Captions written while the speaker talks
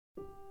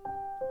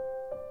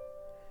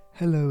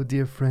Hello,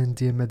 dear friend,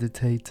 dear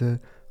meditator.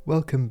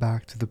 Welcome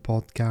back to the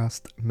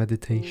podcast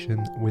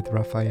Meditation with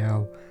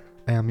Raphael.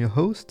 I am your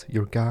host,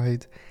 your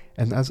guide,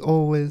 and as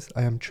always,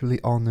 I am truly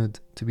honored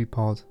to be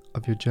part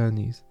of your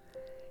journeys.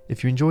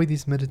 If you enjoy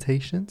these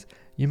meditations,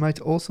 you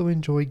might also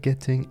enjoy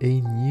getting a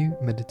new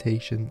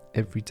meditation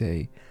every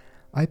day.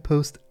 I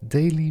post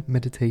daily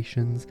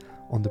meditations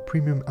on the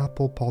Premium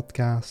Apple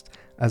Podcast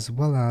as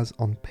well as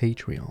on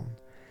Patreon.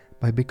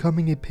 By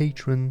becoming a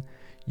patron,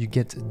 you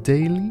get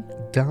daily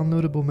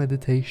downloadable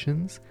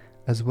meditations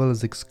as well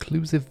as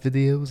exclusive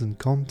videos and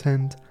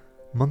content,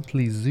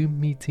 monthly Zoom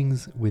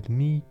meetings with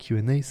me,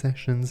 Q&A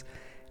sessions,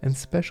 and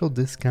special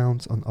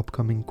discounts on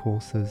upcoming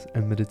courses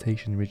and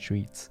meditation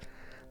retreats.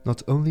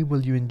 Not only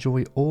will you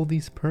enjoy all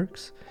these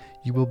perks,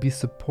 you will be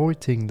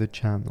supporting the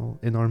channel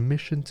in our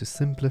mission to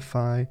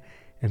simplify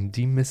and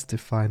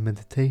demystify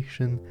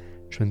meditation,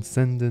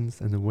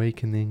 transcendence and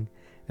awakening,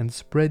 and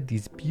spread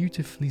these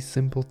beautifully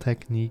simple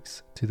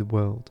techniques to the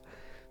world.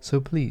 So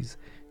please,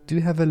 do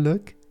have a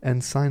look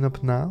and sign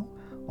up now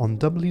on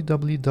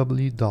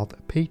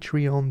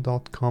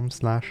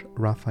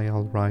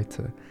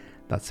www.patreon.com/RaphaelWriter.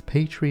 That's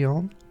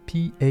Patreon,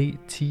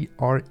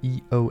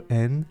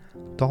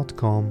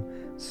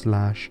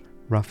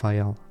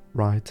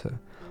 patreon.com/RaphaelWriter.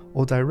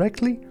 Or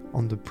directly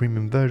on the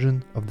premium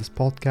version of this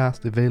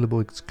podcast available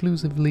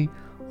exclusively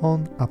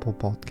on Apple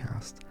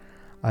Podcast.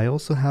 I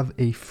also have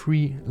a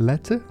free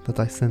letter that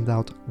I send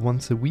out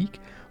once a week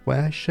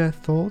where I share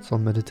thoughts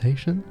on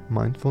meditation,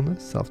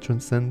 mindfulness,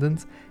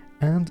 self-transcendence,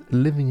 and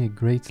living a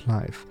great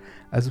life,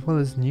 as well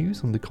as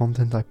news on the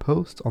content I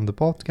post on the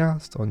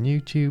podcast, on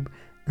YouTube,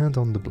 and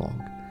on the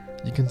blog.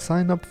 You can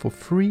sign up for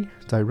free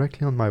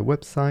directly on my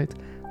website,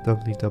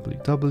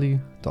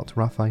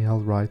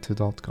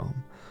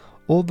 www.raphaelwriter.com.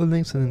 All the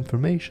links and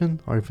information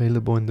are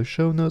available in the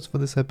show notes for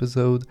this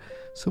episode,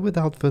 so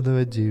without further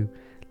ado,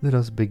 let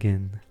us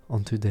begin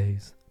on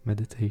today's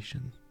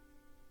meditation.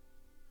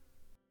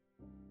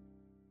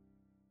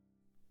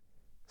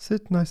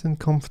 Sit nice and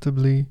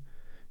comfortably.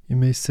 You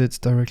may sit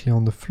directly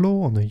on the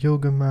floor on a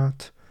yoga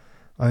mat,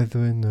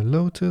 either in a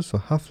lotus or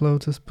half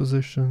lotus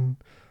position,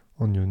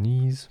 on your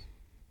knees.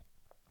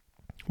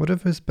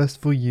 Whatever is best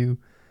for you.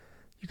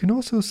 You can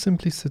also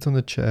simply sit on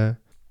a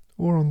chair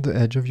or on the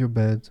edge of your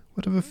bed,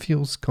 whatever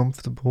feels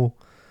comfortable,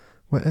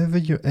 wherever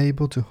you're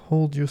able to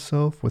hold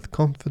yourself with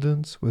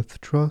confidence, with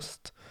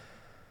trust,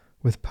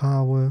 with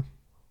power,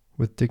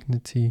 with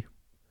dignity,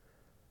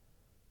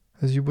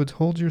 as you would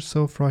hold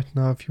yourself right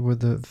now if you were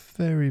the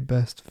very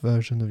best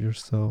version of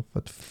yourself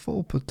at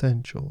full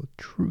potential,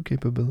 true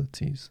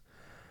capabilities.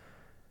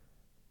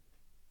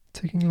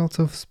 Taking lots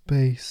of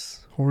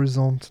space,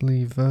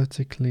 horizontally,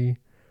 vertically,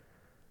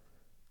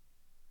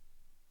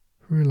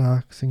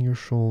 relaxing your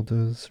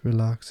shoulders,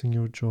 relaxing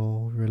your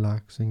jaw,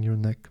 relaxing your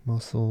neck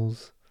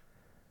muscles.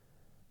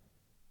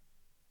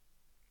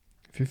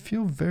 If you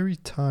feel very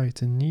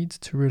tight and need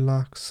to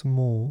relax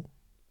more,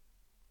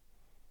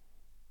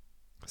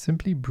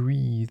 simply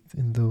breathe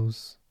in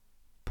those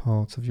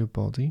parts of your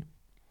body,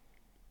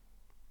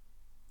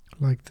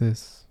 like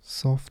this,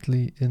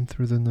 softly in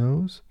through the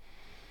nose,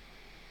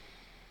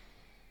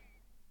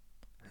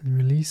 and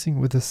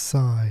releasing with a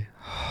sigh,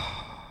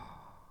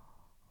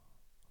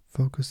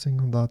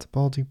 focusing on that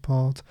body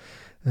part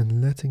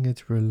and letting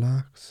it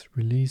relax,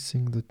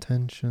 releasing the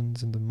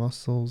tensions in the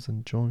muscles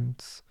and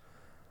joints.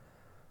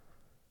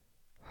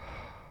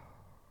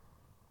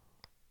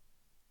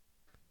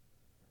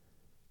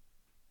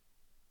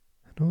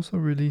 And also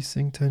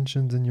releasing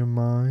tensions in your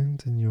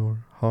mind, in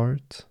your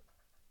heart,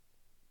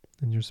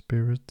 in your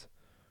spirit,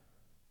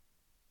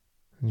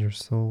 in your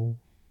soul.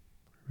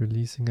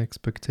 Releasing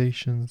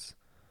expectations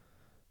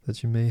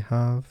that you may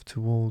have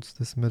towards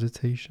this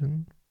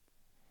meditation,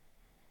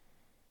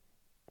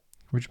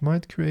 which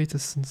might create a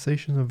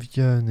sensation of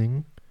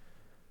yearning,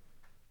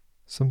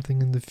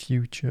 something in the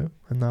future,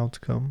 an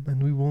outcome,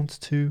 and we want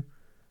to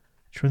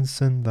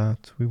transcend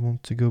that. We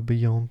want to go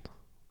beyond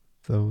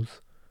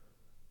those.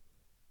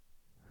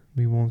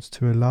 We want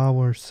to allow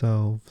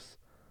ourselves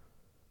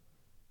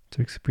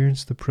to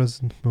experience the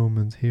present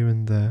moment here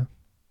and there.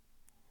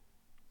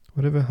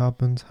 Whatever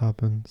happens,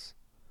 happens.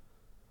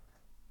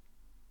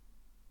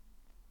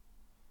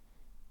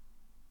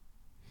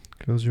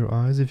 Close your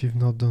eyes if you've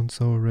not done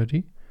so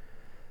already.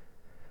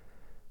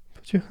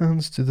 Put your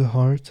hands to the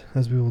heart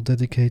as we will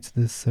dedicate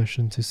this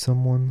session to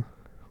someone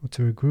or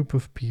to a group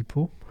of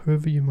people.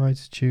 Whoever you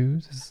might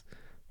choose is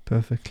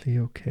perfectly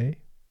okay.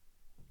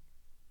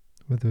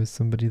 Whether it's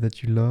somebody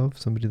that you love,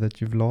 somebody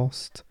that you've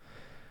lost,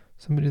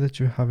 somebody that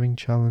you're having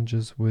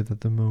challenges with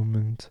at the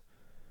moment.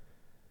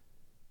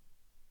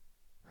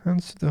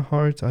 Hands to the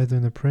heart, either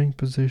in a praying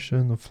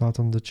position or flat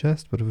on the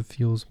chest, whatever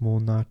feels more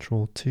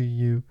natural to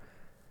you.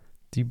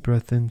 Deep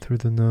breath in through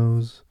the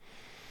nose.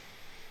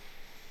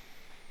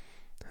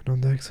 And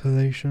on the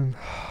exhalation,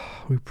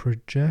 we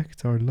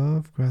project our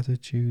love,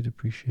 gratitude,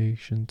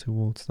 appreciation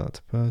towards that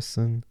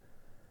person.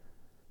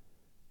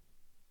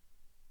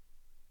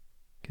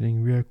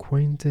 getting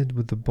reacquainted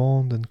with the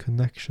bond and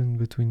connection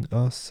between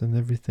us and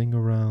everything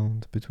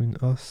around, between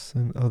us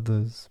and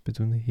others,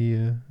 between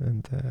here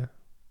and there.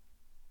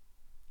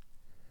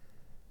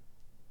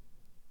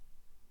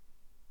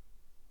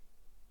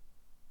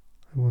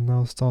 I will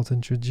now start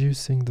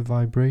introducing the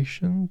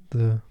vibration,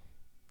 the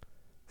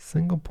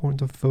single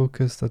point of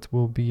focus that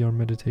will be our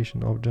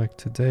meditation object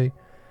today.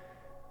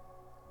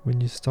 When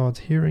you start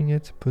hearing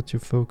it, put your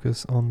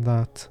focus on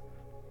that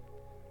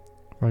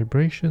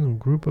vibration or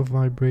group of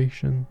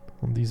vibration,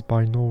 on these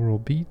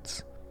binaural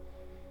beats,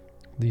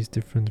 these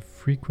different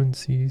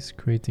frequencies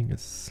creating a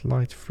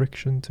slight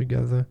friction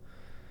together.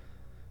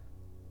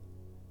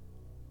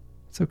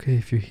 It's okay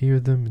if you hear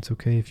them, it's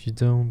okay if you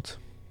don't.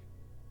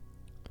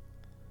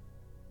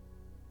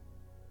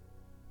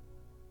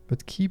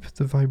 But keep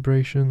the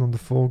vibration on the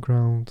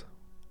foreground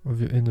of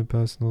your inner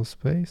personal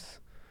space,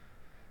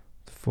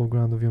 the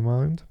foreground of your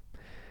mind.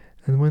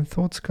 And when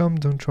thoughts come,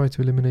 don't try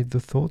to eliminate the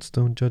thoughts,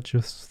 don't judge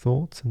your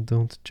thoughts, and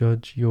don't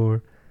judge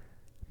your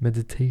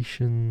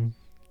meditation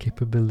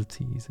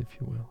capabilities, if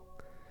you will.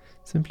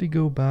 Simply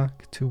go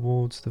back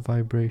towards the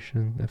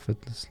vibration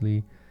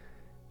effortlessly,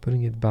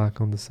 putting it back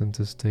on the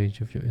center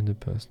stage of your inner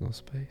personal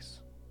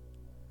space.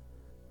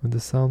 When the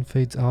sound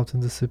fades out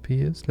and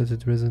disappears, let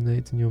it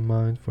resonate in your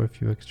mind for a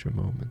few extra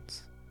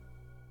moments.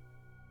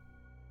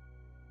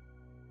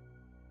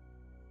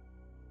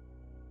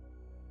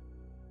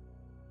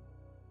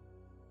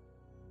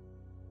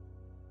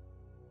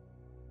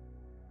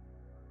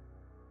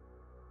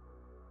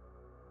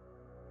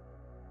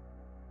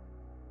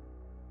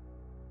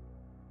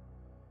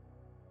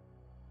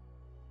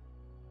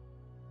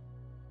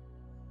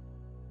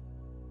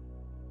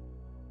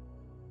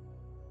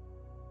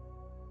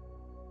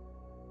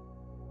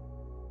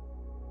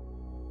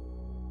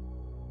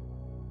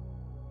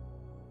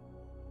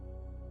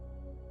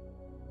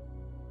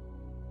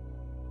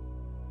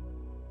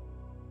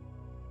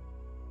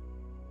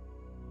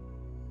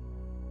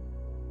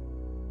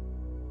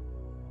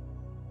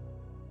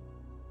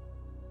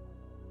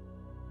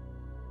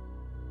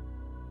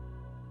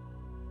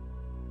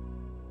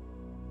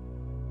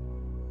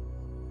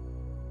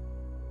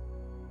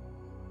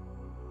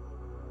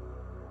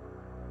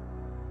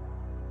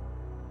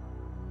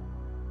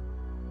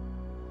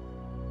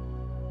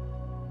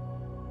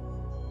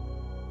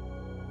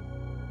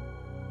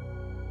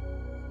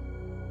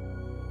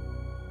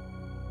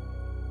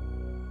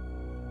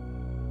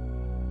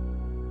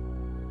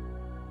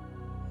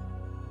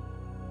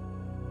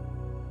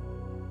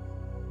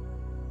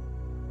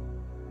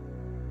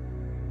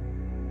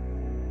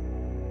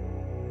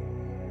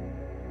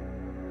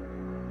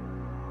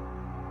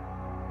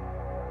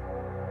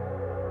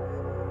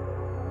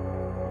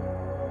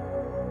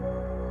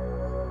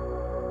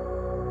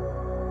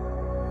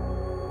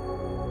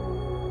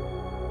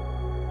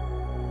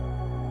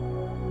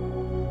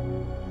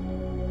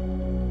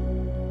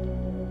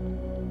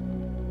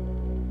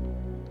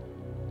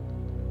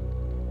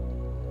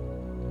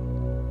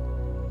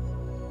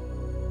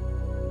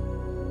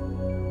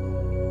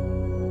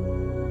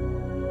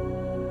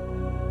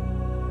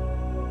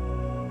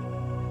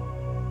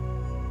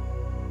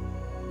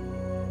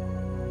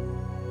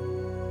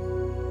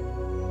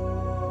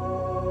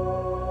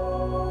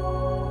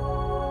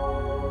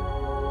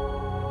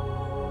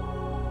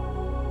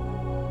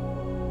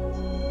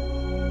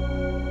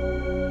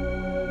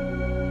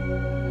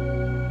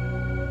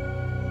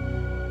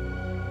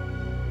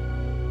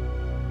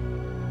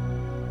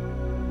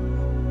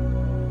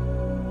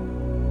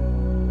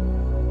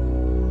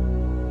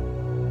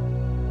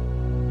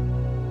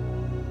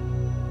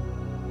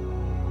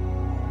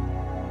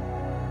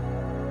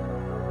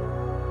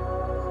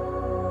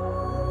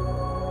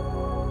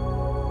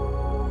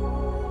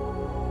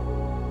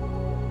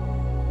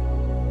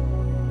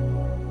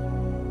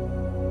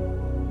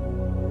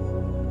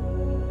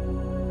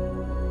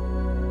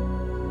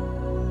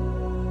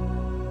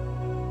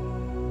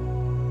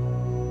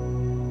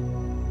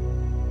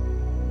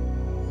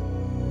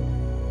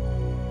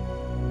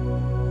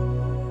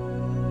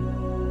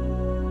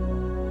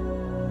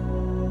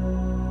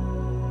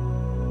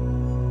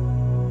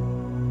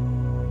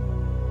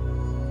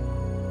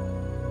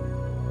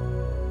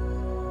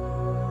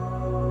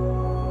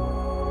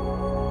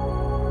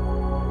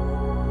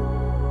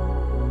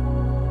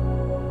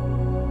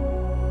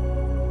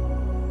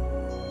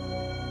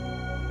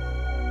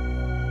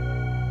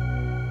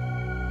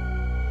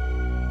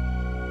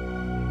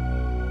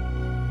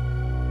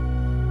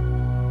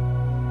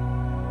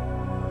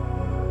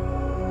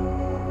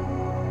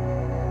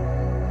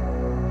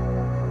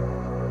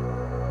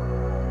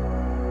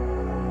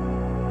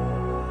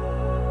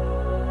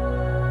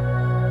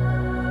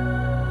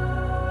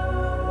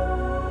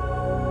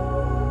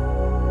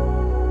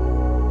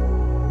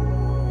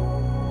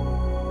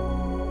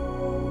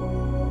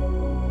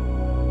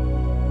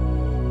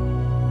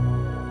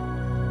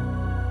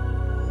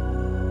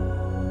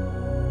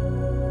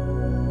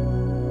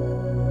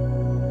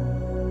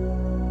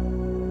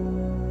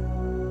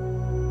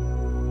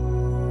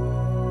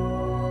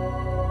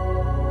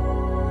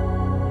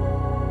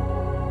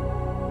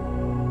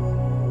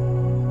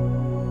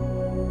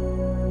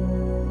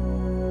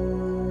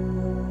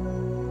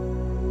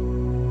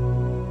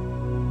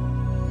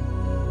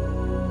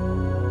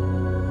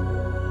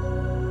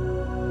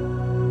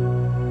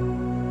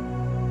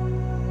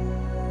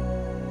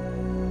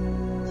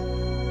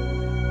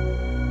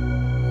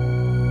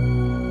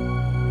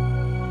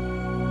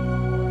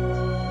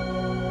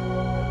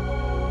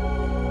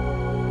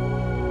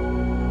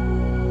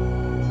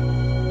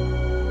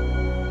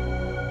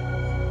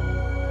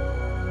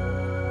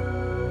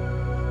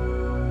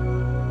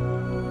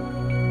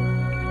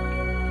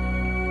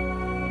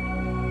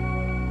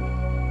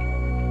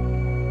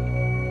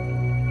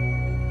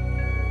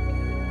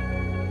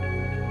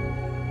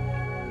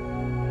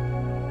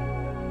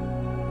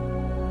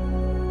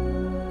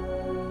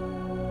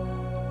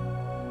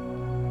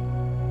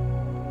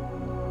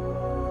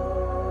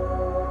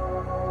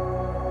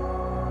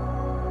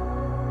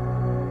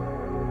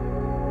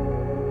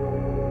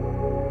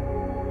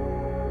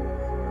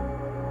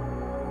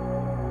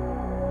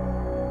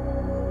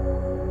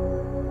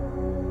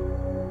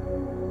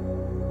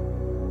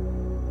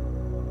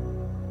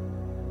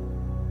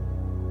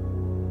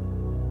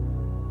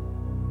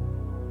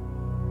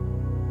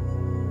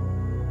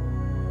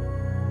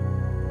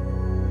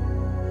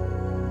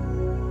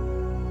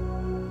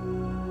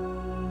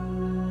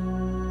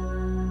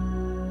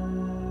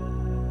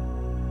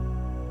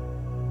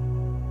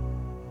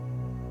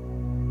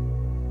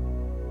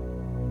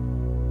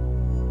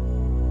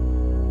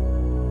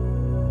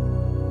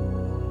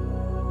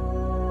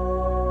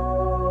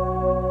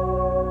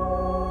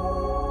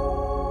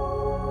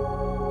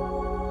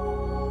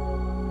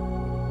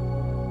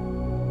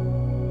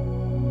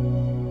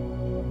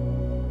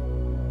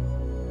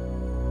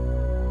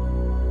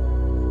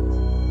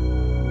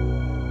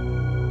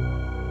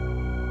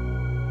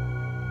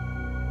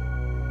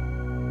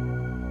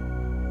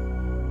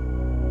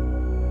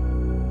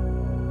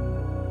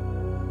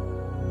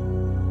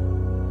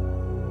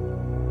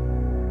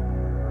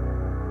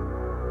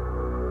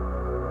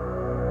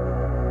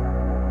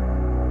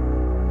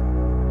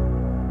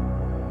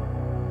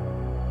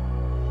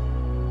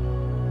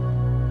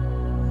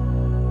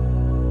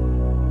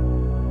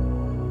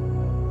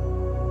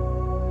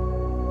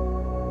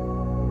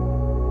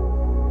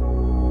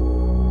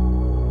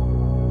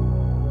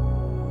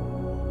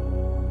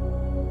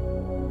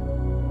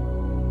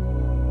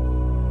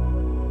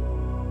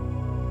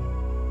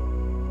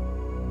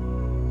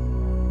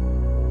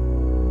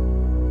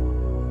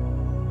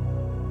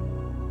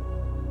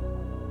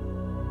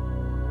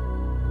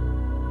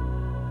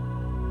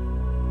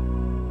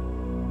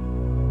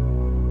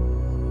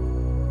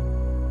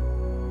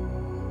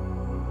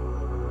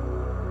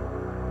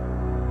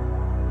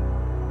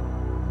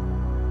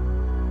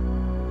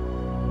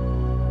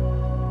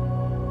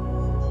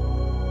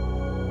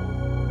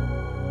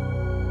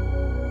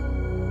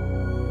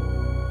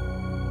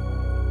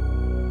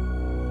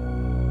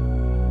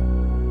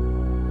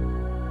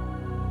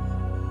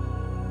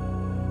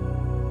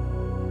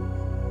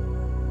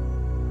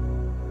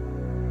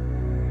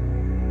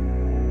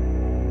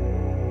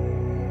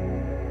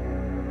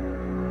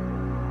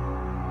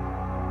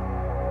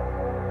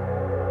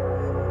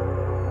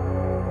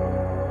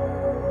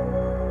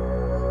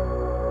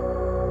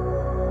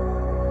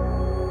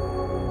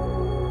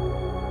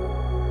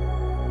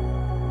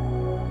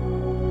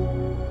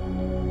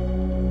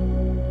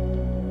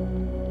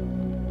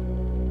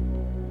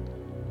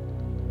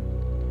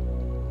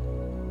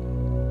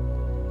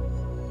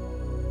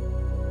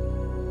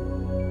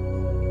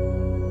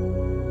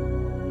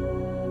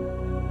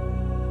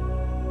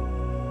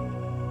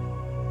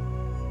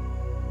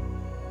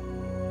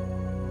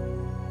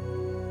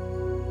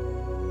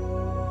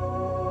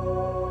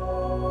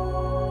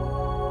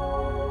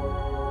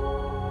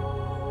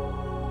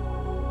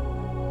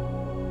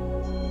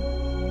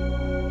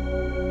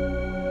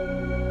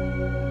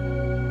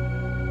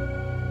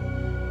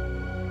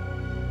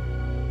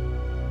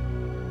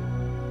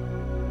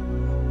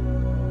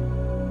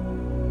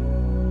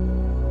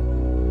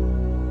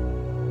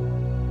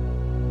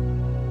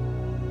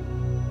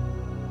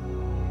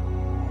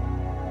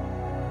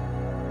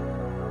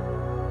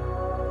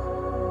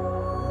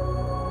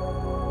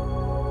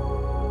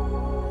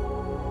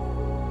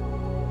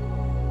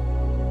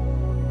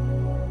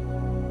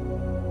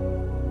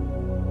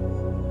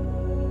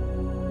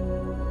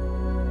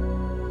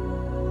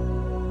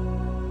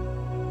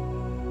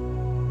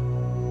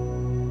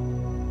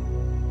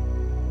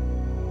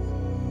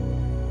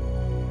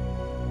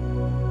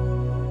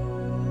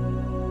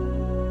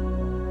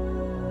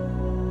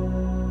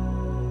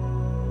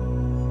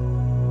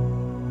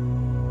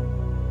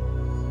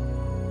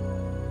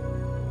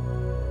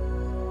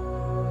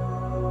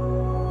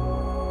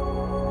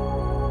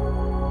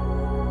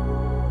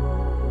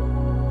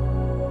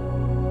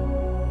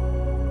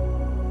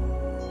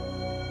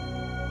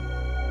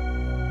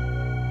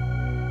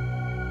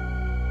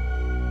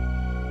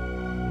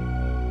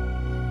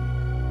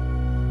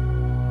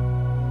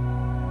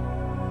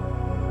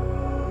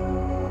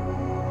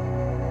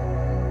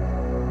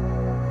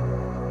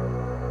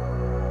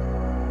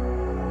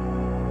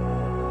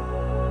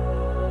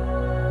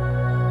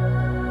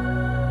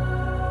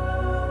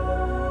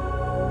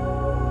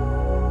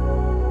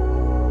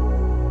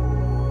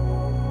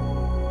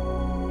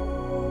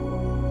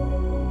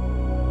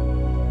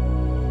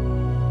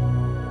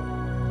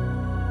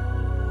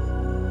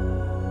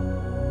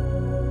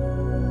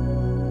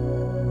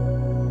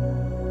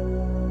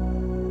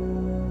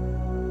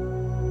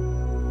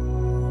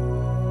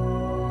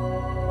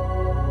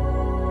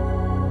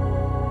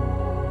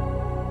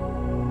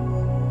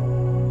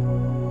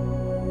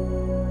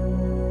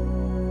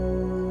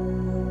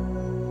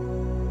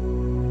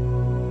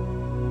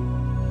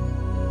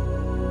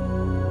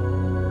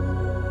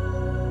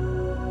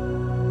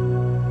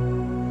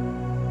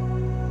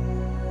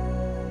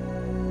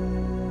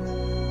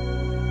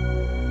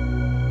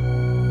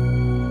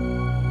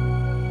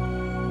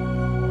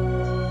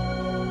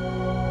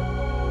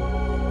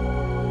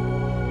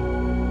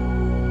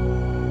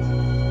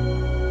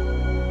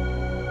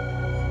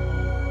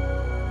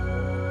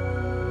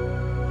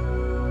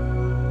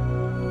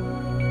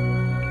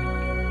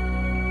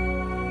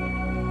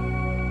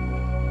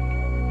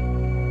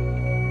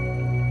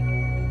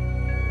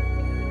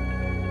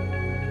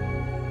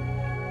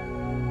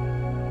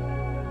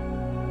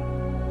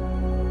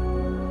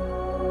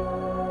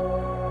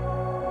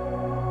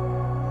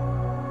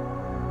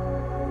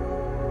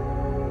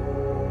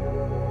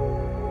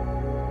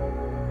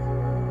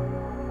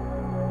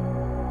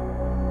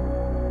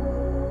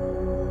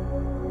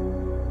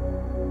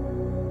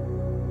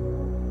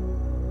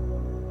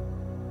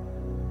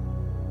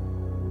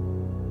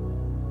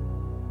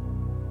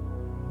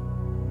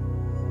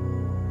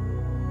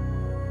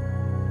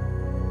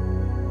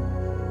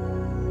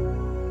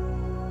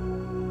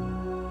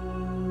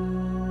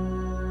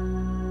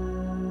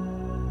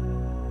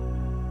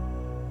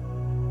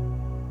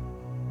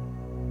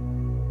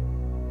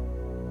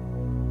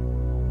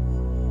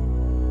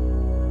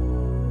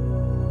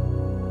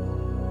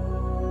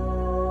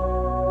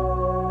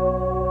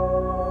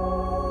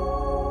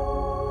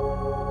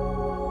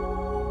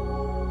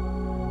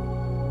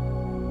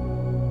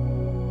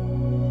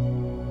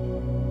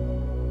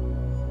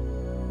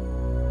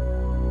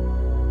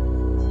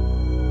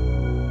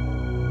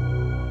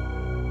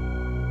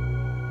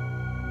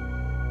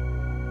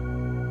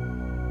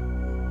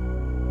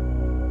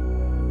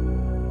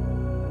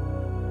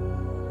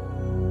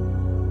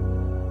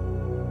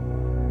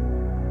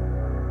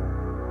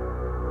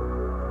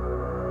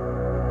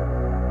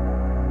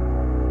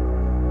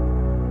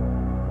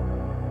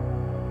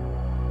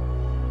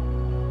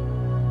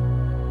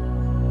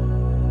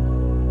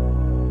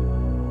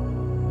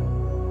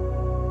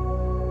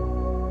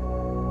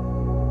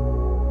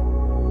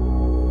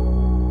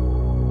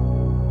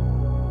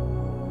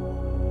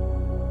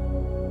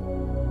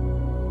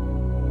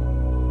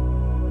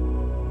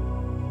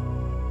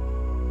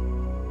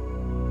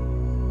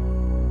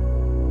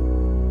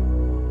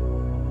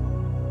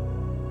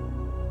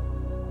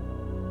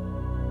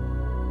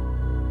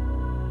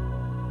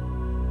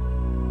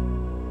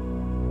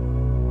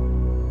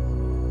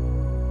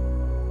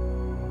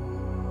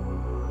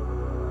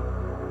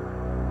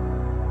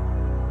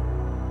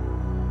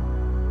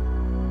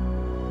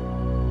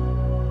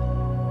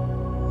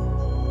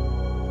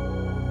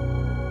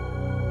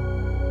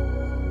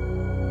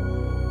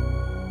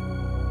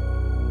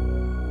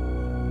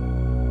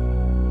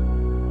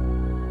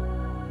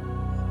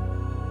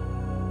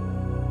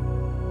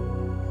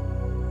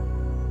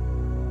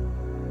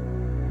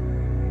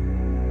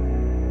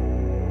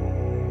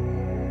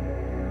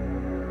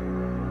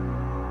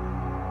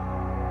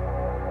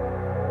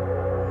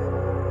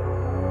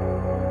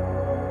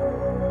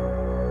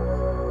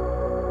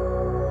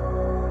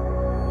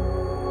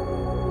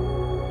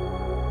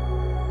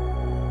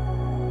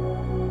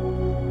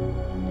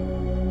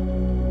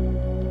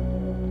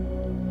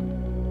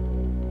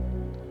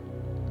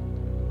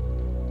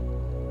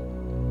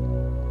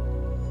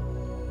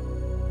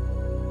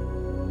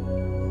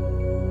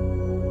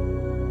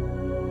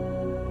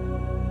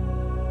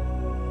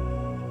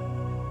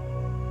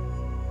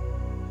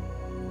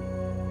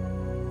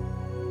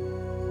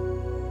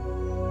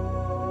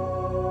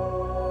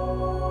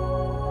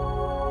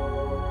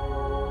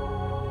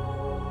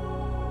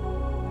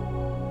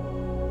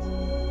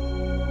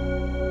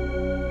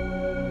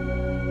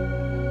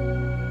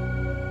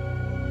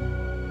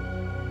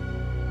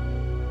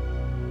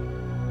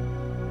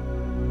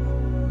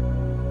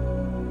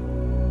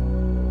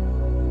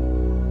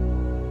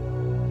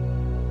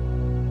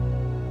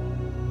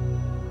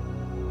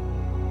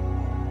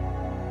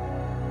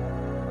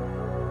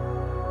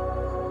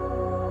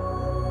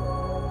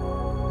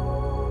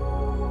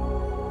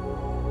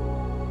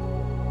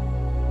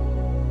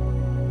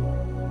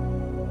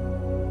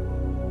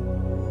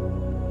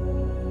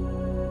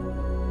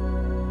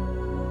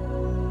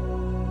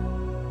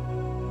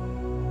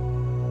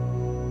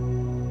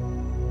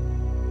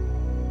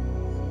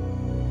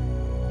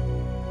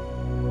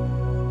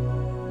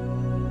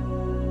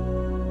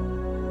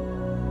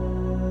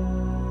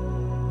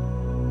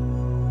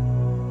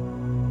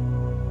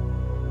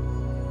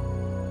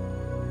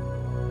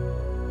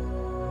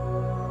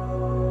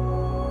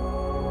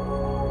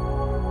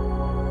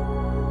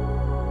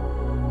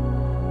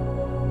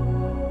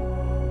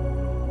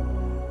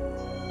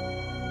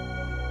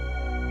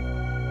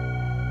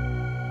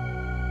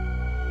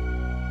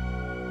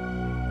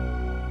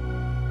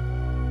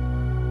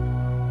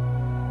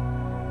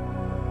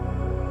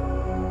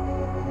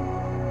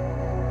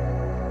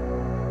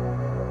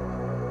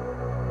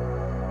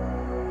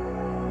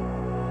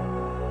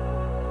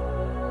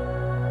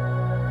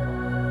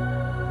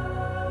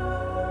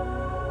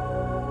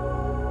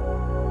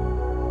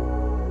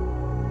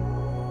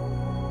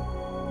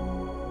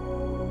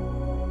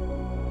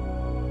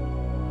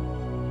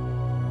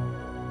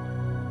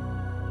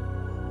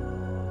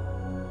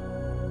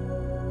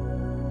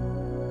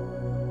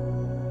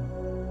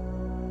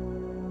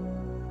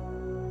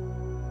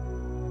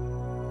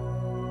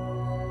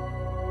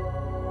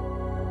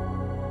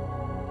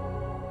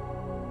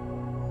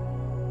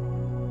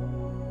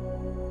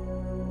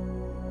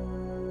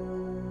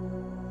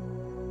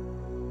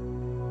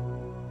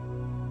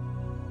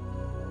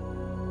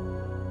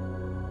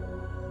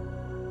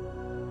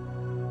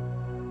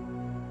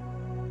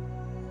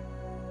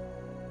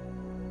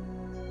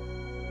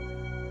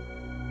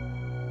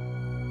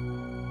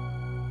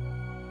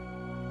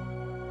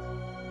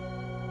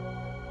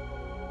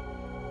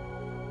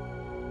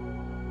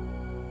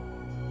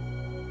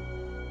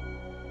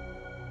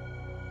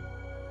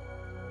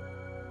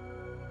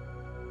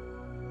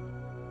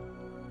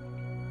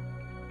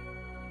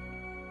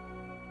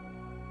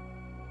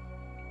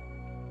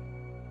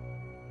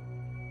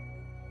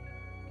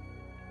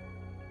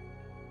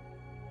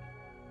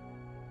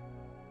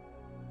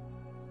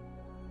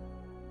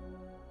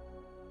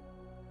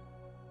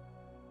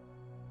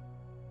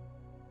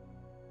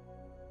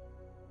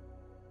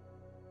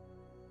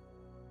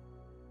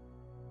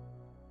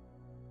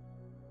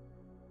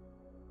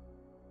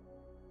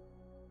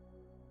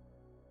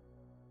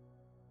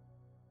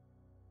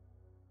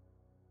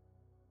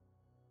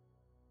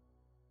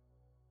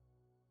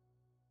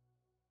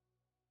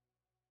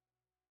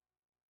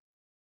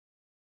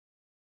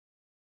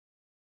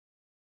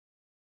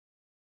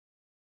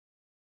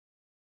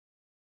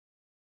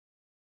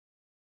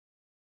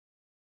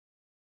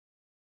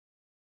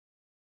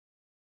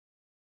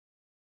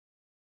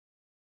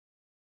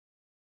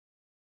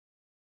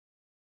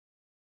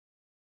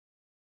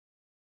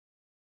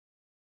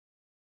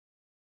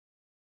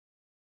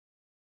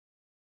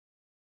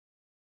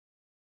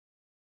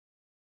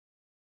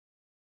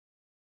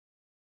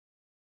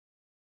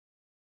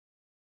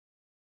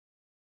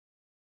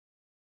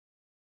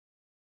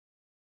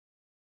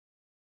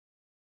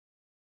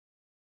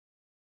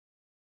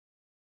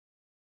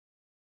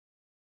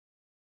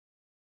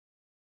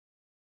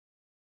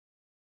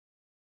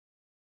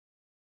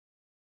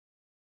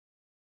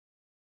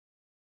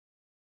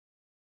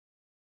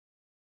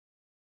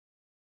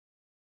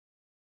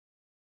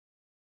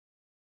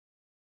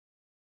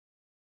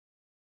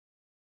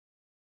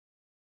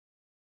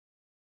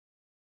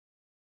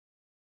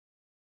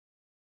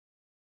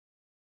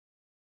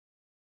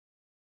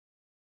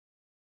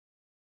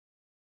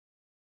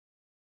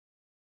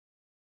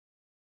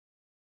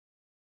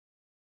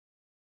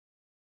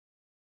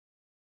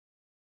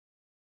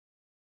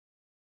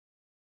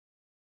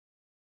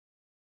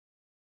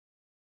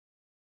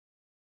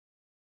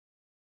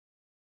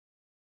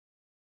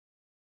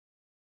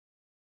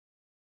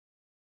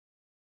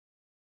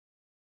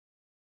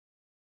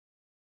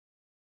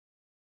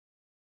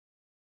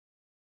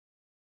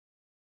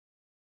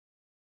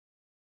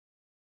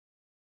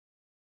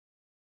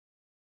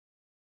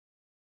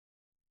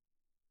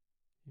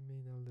 You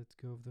may now let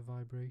go of the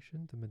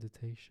vibration. The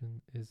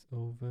meditation is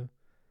over.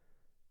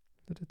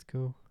 Let it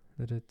go.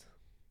 Let it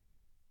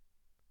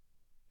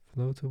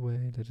float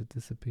away. Let it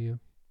disappear.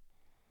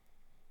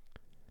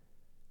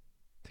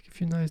 Take a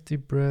few nice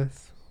deep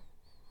breaths.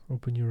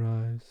 Open your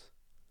eyes.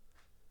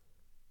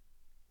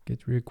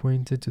 Get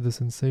reacquainted to the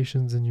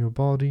sensations in your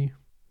body.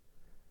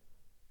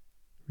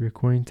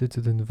 Reacquainted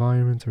to the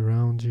environment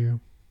around you.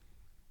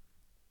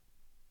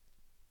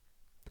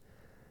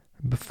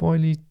 And before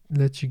I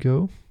let you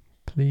go,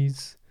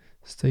 please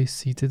stay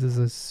seated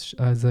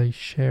as I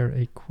share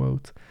a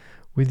quote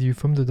with you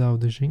from the Tao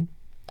Te Ching.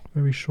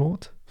 Very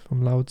short,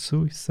 from Lao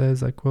Tzu. He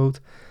says, I quote,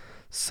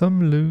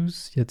 "Some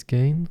lose yet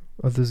gain,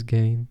 others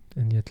gain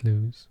and yet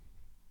lose."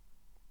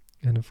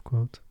 End of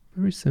quote.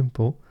 Very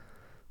simple.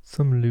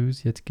 Some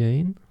lose yet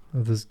gain,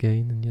 others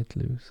gain and yet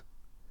lose.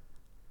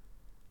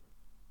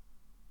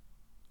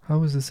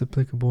 How is this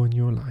applicable in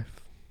your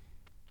life?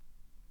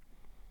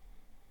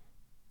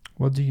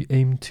 What do you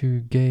aim to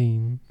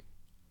gain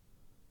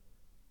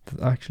that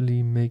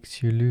actually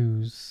makes you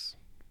lose?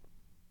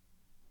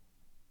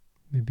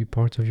 Maybe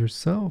part of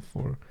yourself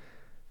or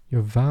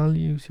your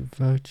values, your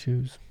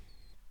virtues,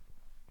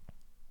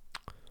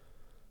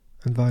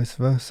 and vice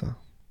versa.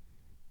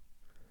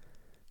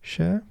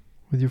 Share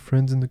with your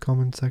friends in the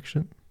comment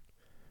section.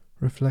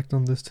 Reflect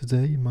on this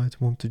today. You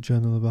might want to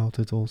journal about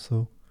it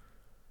also.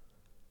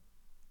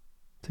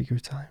 Take your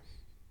time.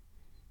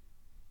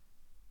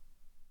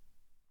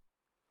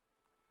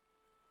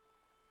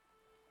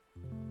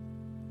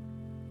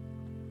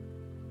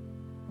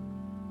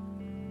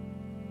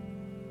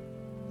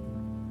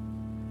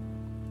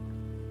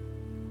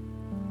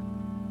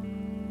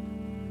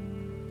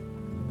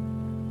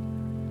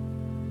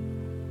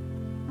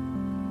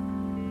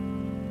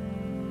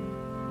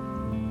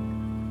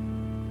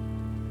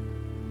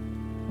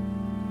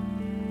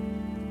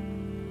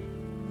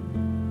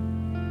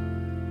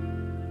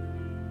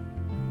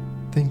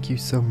 Thank you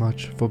so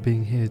much for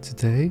being here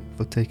today,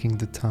 for taking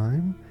the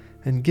time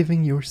and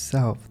giving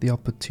yourself the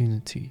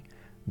opportunity,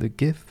 the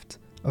gift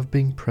of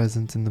being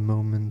present in the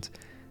moment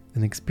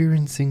and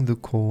experiencing the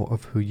core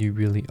of who you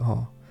really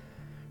are.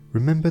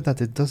 Remember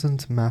that it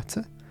doesn't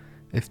matter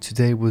if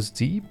today was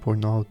deep or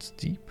not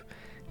deep,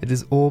 it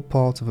is all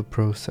part of a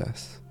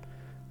process.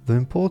 The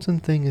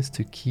important thing is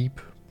to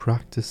keep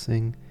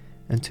practicing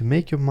and to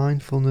make your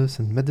mindfulness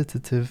and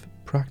meditative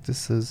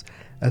practices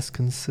as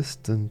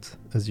consistent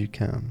as you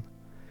can.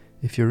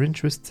 If you're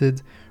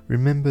interested,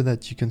 remember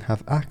that you can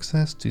have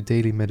access to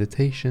daily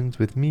meditations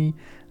with me,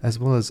 as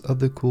well as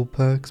other cool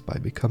perks by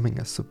becoming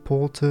a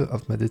supporter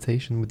of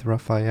Meditation with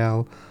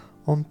Raphael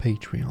on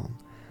Patreon.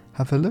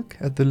 Have a look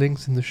at the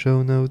links in the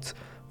show notes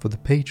for the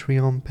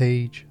Patreon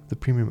page, the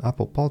Premium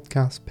Apple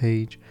Podcast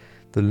page,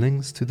 the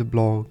links to the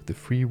blog, the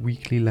free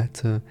weekly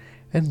letter,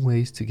 and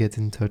ways to get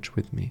in touch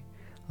with me.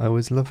 I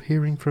always love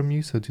hearing from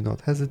you, so do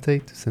not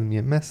hesitate to send me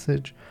a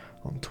message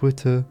on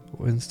Twitter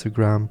or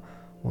Instagram,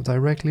 or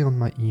directly on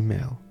my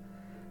email.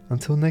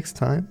 Until next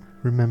time,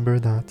 remember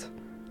that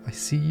I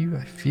see you,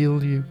 I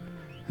feel you,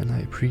 and I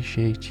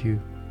appreciate you.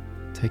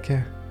 Take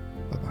care.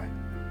 Bye-bye.